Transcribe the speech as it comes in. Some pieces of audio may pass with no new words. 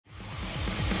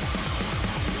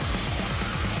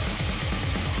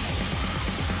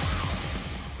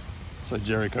So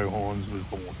Jericho Horns was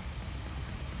born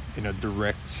in a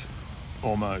direct,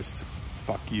 almost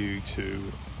fuck you to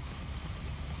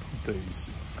these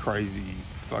crazy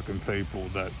fucking people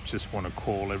that just want to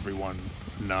call everyone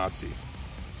Nazi.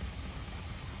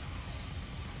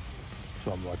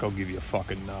 So I'm like, I'll give you a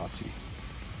fucking Nazi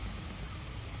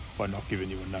by not giving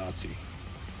you a Nazi.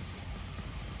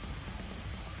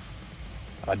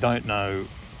 I don't know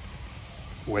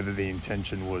whether the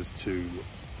intention was to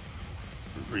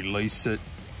release it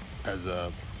as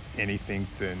a anything,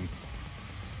 then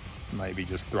maybe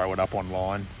just throw it up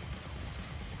online.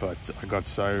 But I got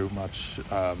so much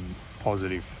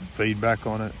positive feedback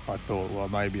on it, I thought, well,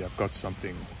 maybe I've got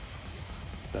something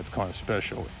that's kind of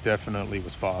special. It definitely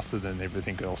was faster than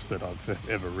everything else that I've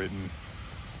ever written.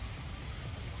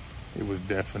 It was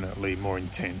definitely more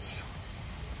intense.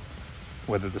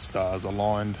 Whether the stars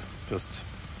aligned just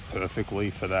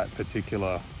perfectly for that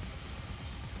particular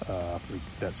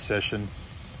that session,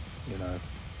 you know.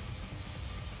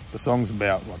 The song's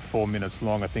about, what, 4 minutes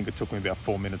long. I think it took me about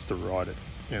 4 minutes to write it,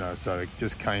 you know, so it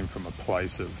just came from a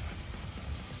place of,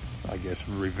 I guess,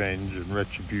 revenge and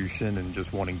retribution and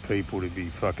just wanting people to be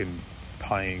fucking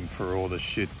paying for all the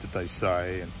shit that they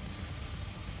say.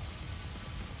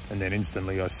 And then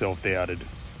instantly I self-doubted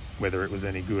whether it was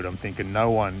any good. I'm thinking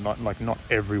not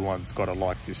everyone's got to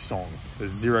like this song. There's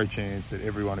zero chance that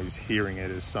everyone who's hearing it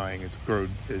is saying it's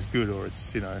good or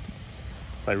it's, you know,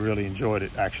 they really enjoyed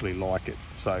it, actually like it.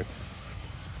 So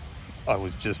I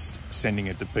was just sending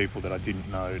it to people that I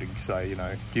didn't know to say, you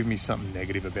know, give me something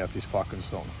negative about this fucking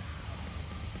song.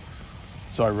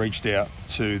 So I reached out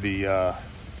to the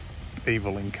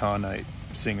evil Incarnate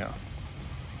singer,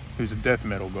 who's a death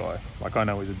metal guy. Like, I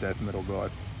know he's a death metal guy.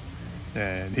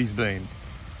 And he's been,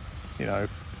 you know,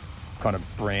 kind of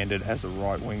branded as a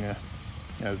right-winger,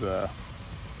 as a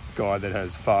guy that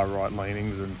has far-right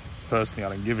leanings, and personally I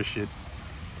don't give a shit.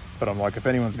 But I'm like, if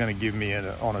anyone's going to give me an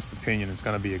honest opinion, it's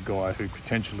going to be a guy who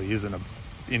potentially isn't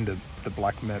into the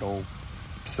black metal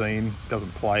scene,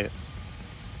 doesn't play it.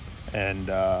 And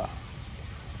I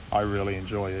really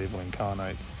enjoy Evil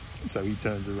Incarnate. So he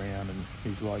turns around and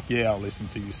he's like, yeah, I'll listen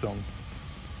to your song.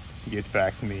 He gets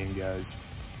back to me and goes,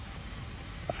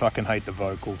 I fucking hate the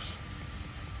vocals.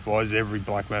 Why has every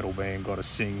black metal band got to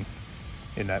sing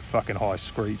in that fucking high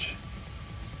screech?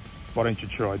 Why don't you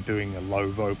try doing a low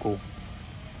vocal?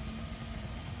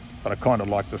 But I kind of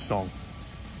like the song.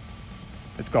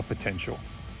 It's got potential.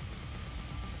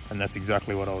 And that's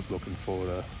exactly what I was looking for,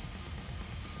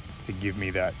 to give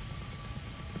me that,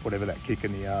 whatever that kick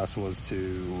in the ass was,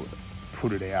 to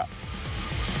put it out.